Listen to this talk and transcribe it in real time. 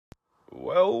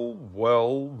Well,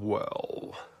 well,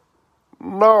 well.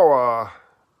 Noah,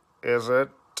 is it?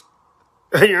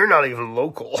 You're not even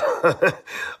local.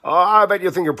 I bet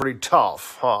you think you're pretty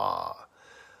tough, huh?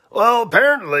 Well,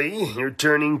 apparently, you're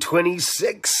turning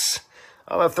 26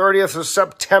 on the 30th of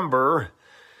September.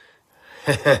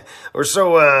 Or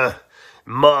so,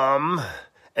 Mom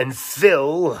and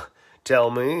Phil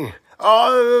tell me.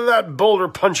 Oh, that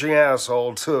boulder-punching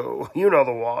asshole, too. You know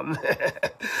the one.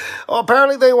 Well,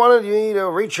 apparently they wanted me to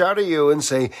reach out to you and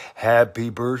say,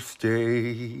 happy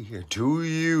birthday to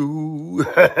you.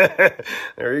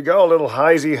 There you go, a little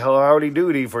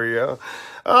howdy-doody for you.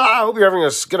 I hope you're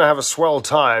gonna have a swell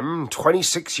time.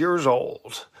 26 years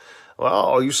old.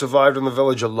 Well, you survived in the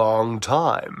village a long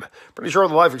time. Pretty sure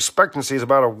the life expectancy is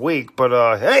about a week,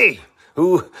 but, hey!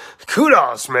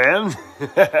 Kudos, man.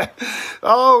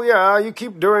 Oh, yeah, you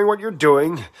keep doing what you're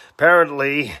doing.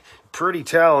 Apparently, pretty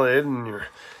talented, and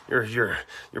you're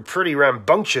pretty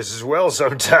rambunctious as well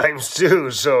sometimes, too.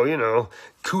 So,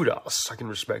 kudos. I can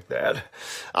respect that.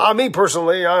 Me,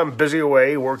 personally, I'm busy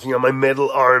away working on my medal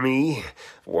army,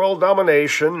 world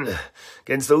domination,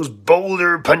 against those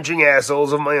boulder-punching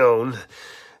assholes of my own.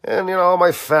 And,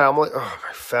 my family. Oh,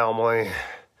 my family.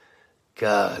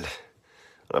 God.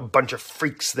 A bunch of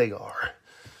freaks they are.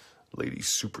 Lady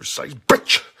super-sized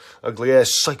bitch.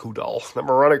 Ugly-ass psycho doll. That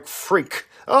moronic freak.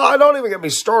 Oh, don't even get me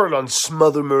started on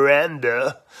Smother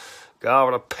Miranda. God,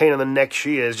 what a pain in the neck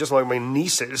she is. Just like my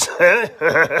nieces. Yeah,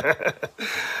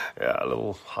 a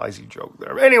little Heisey joke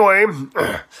there. Anyway,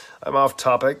 I'm off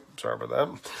topic. Sorry about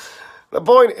that. The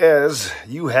point is,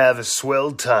 you have a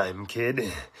swell time,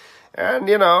 kid. And,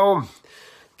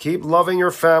 keep loving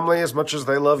your family as much as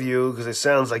they love you, because it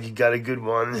sounds like you got a good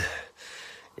one.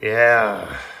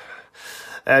 Yeah,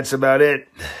 that's about it.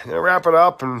 Now wrap it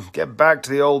up and get back to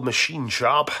the old machine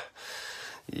shop.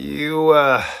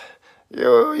 You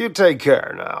take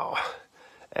care now.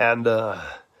 And,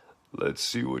 let's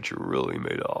see what you're really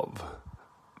made of,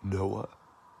 Noah.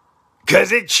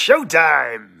 'Cause it's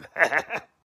showtime!